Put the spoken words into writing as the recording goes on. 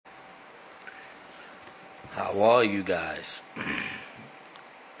How are you guys?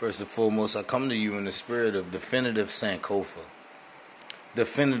 First and foremost, I come to you in the spirit of definitive Sankofa.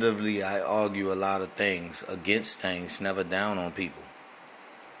 Definitively, I argue a lot of things, against things, never down on people.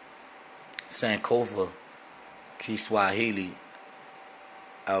 Sankofa, Kiswahili,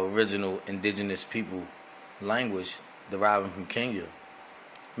 our original indigenous people language deriving from Kenya,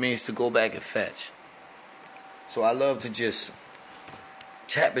 means to go back and fetch. So I love to just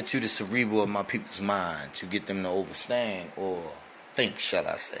tap into the cerebral of my people's mind to get them to understand or think, shall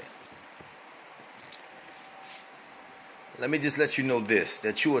I say. Let me just let you know this,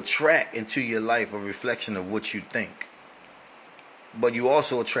 that you attract into your life a reflection of what you think. But you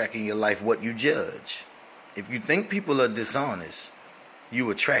also attract in your life what you judge. If you think people are dishonest,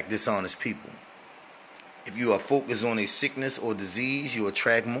 you attract dishonest people. If you are focused on a sickness or disease, you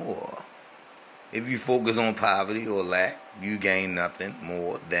attract more. If you focus on poverty or lack, you gain nothing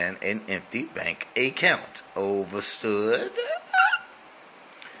more than an empty bank account. Overstood?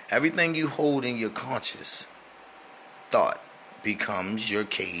 Everything you hold in your conscious thought becomes your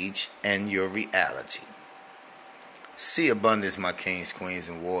cage and your reality. See abundance, my kings, queens,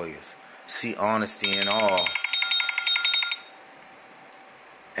 and warriors. See honesty in all.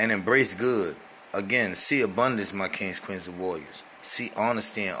 And embrace good. Again, see abundance, my kings, queens, and warriors. See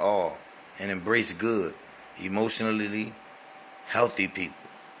honesty in all. And embrace good. Emotionally healthy people.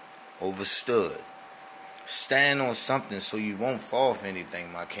 Overstood. Stand on something so you won't fall for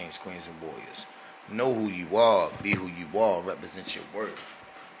anything, my kings, queens, and warriors. Know who you are. Be who you are. Represent your worth.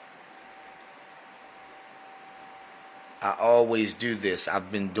 I always do this.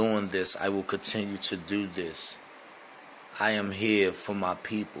 I've been doing this. I will continue to do this. I am here for my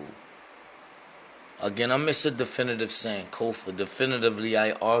people. Again, I'm Mr. Definitive Sankofa. Definitively,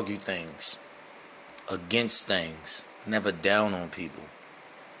 I argue things, against things, never down on people.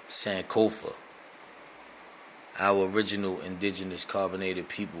 Sankofa, our original indigenous carbonated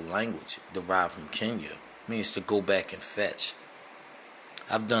people language, derived from Kenya, means to go back and fetch.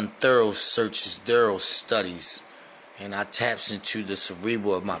 I've done thorough searches, thorough studies, and I taps into the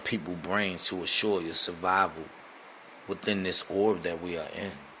cerebral of my people brains to assure your survival within this orb that we are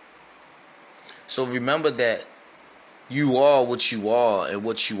in. So remember that you are what you are, and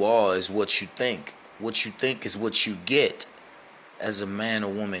what you are is what you think. What you think is what you get. As a man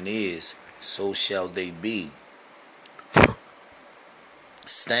or woman is, so shall they be.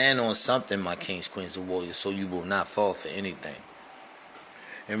 Stand on something, my kings, queens, and warriors, so you will not fall for anything.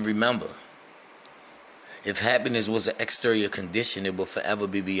 And remember, if happiness was an exterior condition, it will forever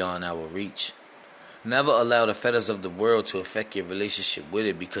be beyond our reach. Never allow the fetters of the world to affect your relationship with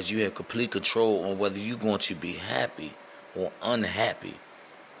it, because you have complete control on whether you're going to be happy or unhappy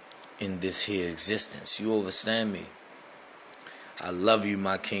in this here existence. You understand me? I love you,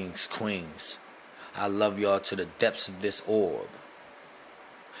 my kings, queens. I love y'all to the depths of this orb.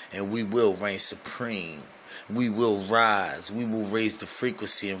 And we will reign supreme. We will rise. We will raise the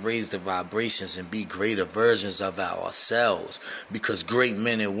frequency and raise the vibrations and be greater versions of ourselves. Because great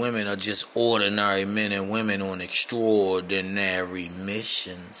men and women are just ordinary men and women on extraordinary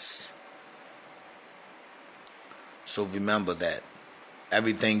missions. So remember that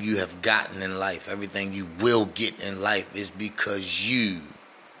everything you have gotten in life, everything you will get in life, is because you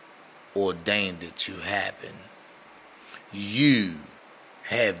ordained it to happen. You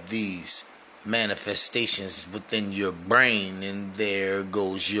have these manifestations within your brain, and there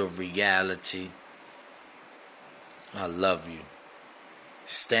goes your reality. I love you.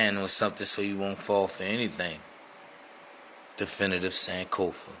 Stand on something so you won't fall for anything. Definitive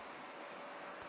Sankofa.